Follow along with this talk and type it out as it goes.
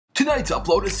Tonight's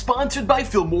upload is sponsored by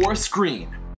Filmora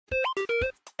Screen.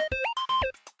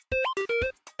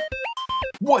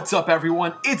 What's up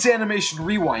everyone, it's Animation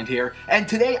Rewind here, and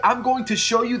today I'm going to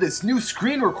show you this new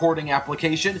screen recording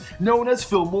application known as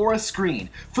Filmora Screen.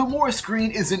 Filmora Screen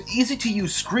is an easy to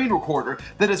use screen recorder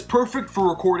that is perfect for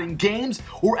recording games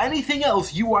or anything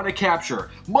else you want to capture.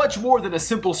 Much more than a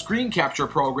simple screen capture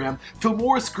program,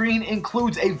 Filmora Screen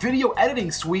includes a video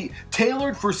editing suite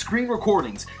tailored for screen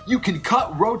recordings. You can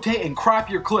cut, rotate, and crop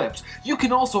your clips. You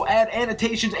can also add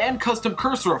annotations and custom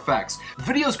cursor effects.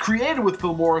 Videos created with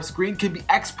Filmora Screen can be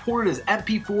exported as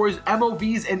MP4s,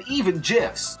 MOVs, and even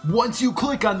GIFs. Once you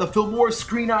click on the Filmora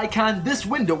Screen icon, this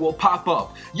window will pop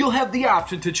up. You'll have the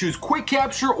option to choose Quick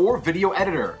Capture or Video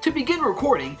Editor. To begin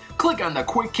recording, click on the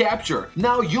Quick Capture.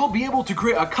 Now you'll be able to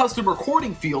create a custom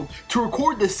recording field to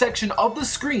record the section of the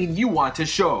screen you want to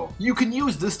show. You can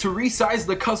use this to resize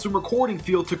the custom recording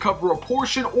field to cover a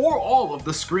portion or all of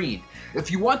the screen.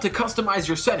 If you want to customize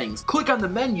your settings, click on the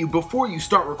menu before you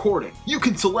start recording. You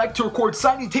can select to record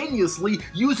simultaneously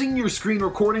using your screen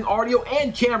recording audio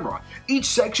and camera. Each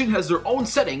section has their own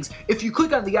settings. If you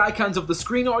click on the icons of the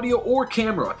screen audio or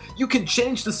camera, you can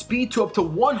change the speed to up to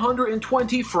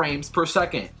 120 frames per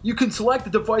second. You can select the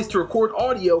device to record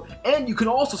audio, and you can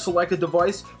also select a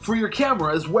device for your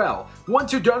camera as well.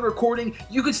 Once you're done recording,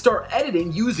 you can start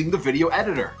editing using the video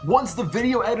editor. Once the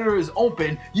video editor is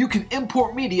open, you can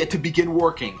import media to begin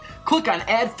working. Click on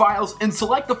Add Files and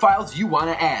select the files you want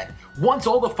to add. Once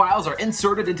all the files are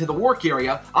inserted into the work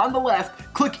area, on the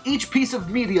left, click each piece of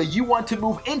media you want to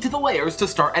move into the layers to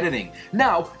start editing.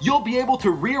 Now, you'll be able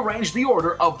to rearrange the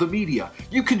order of the media.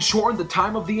 You can shorten the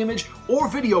time of the image or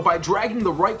video by dragging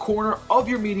the right corner of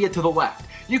your media to the left.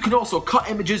 You can also cut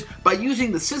images by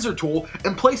using the scissor tool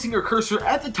and placing your cursor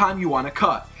at the time you want to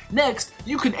cut. Next,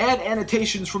 you can add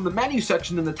annotations from the menu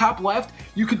section in the top left.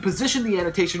 You can position the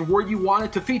annotation where you want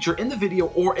it to feature in the video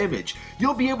or image.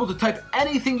 You'll be able to type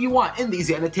anything you want in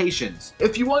these annotations.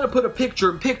 If you want to put a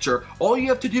picture-in-picture, all you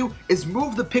have to do is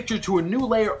move the picture to a new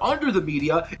layer under the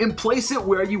media and place it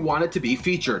where you want it to be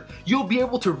featured. You'll be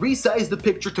able to resize the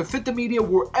picture to fit the media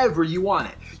wherever you want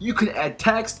it. You can add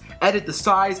text, edit the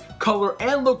size, color,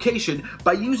 and location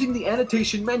by using the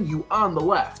annotation menu on the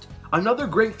left. Another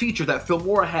great feature that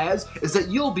Filmora has is that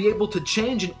you'll be able to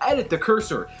change and edit the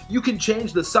cursor. You can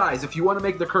change the size. If you want to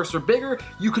make the cursor bigger,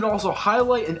 you can also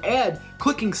highlight and add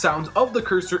clicking sounds of the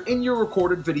cursor in your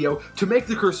recorded video to make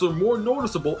the cursor more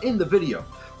noticeable in the video.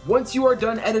 Once you are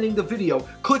done editing the video,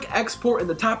 click Export in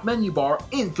the top menu bar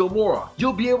in Filmora.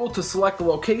 You'll be able to select the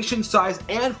location, size,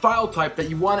 and file type that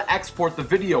you want to export the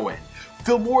video in.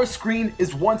 Filmora Screen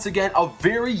is once again a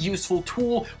very useful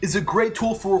tool. It's a great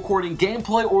tool for recording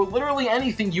gameplay or literally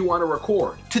anything you want to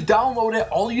record. To download it,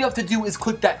 all you have to do is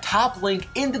click that top link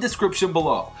in the description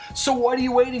below. So what are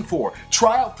you waiting for?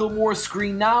 Try out Filmora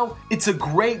Screen now. It's a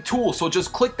great tool, so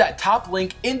just click that top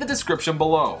link in the description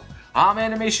below. I'm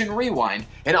Animation Rewind,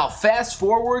 and I'll fast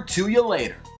forward to you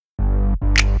later.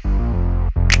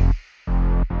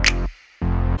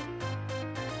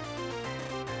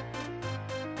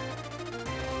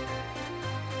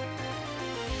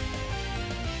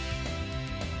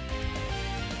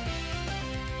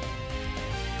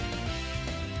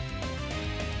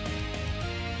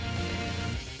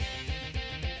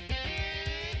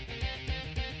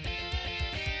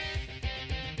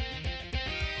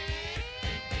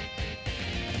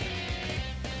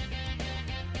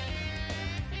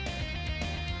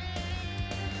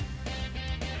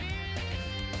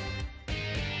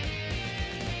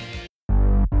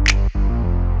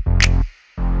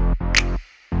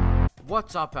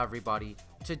 What's up everybody?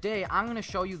 Today I'm going to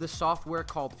show you the software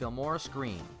called Filmora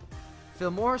Screen.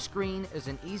 Filmora Screen is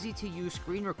an easy to use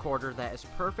screen recorder that is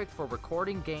perfect for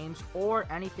recording games or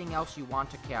anything else you want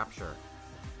to capture.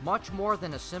 Much more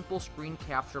than a simple screen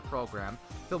capture program,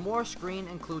 Filmora Screen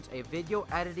includes a video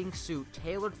editing suite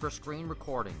tailored for screen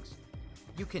recordings.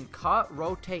 You can cut,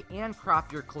 rotate, and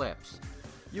crop your clips.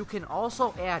 You can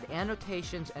also add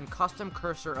annotations and custom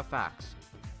cursor effects.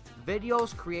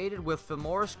 Videos created with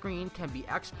Filmora Screen can be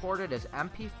exported as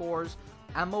MP4s,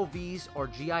 MOVs, or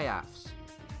GIFs.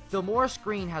 Filmora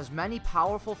Screen has many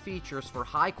powerful features for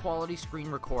high-quality screen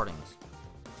recordings.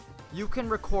 You can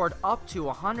record up to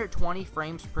 120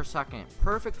 frames per second,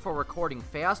 perfect for recording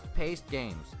fast-paced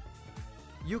games.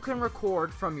 You can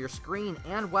record from your screen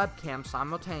and webcam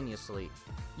simultaneously.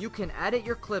 You can edit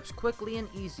your clips quickly and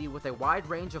easy with a wide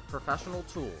range of professional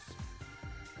tools.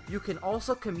 You can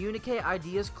also communicate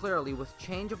ideas clearly with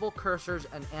changeable cursors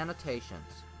and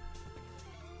annotations.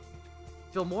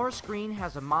 Filmora Screen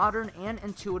has a modern and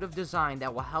intuitive design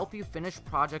that will help you finish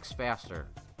projects faster.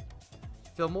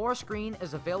 Filmora Screen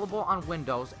is available on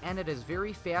Windows and it is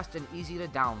very fast and easy to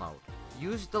download.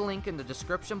 Use the link in the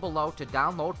description below to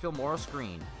download Filmora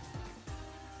Screen.